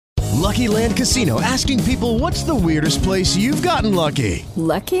Lucky Land Casino, asking people, what's the weirdest place you've gotten lucky?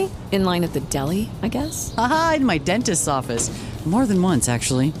 Lucky? In line at the deli, I guess? Aha, in my dentist's office. More than once,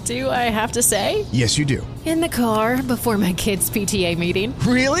 actually. Do I have to say? Yes, you do. In the car before my kids' PTA meeting.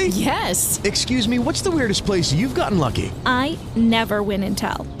 Really? Yes. Excuse me, what's the weirdest place you've gotten lucky? I never win and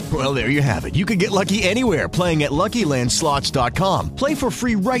tell. Well, there you have it. You can get lucky anywhere, playing at LuckyLandSlots.com. Play for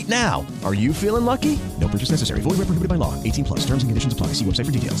free right now. Are you feeling lucky? No purchase necessary. Void where prohibited by law. 18 plus. Terms and conditions apply. See website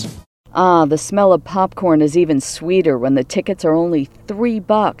for details. Ah, the smell of popcorn is even sweeter when the tickets are only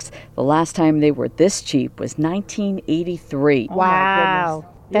 $3. The last time they were this cheap was 1983. Wow.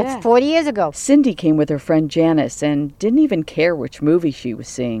 That's 40 years ago. Cindy came with her friend Janice and didn't even care which movie she was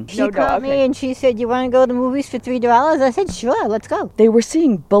seeing. She called me and she said, you want to go to the movies for $3? I said, sure, let's go. They were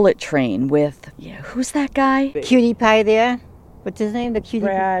seeing Bullet Train with, who's that guy? Cutie Pie there. What's his name? The cutie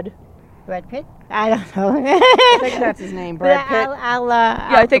Brad Pitt? I don't know. I think that's his name, Brad Pitt.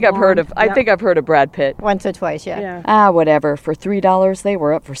 I think I've heard of Brad Pitt. Once or twice, yeah. Ah, whatever. For $3, they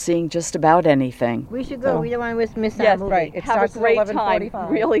were up for seeing just about anything. We should go. We don't want to miss that Yes, movie. right. It Have a starts at great 11:45.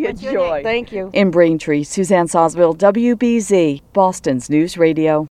 time. Really What's your name? enjoy. Thank you. In Braintree, Suzanne Sosville, WBZ, Boston's News Radio.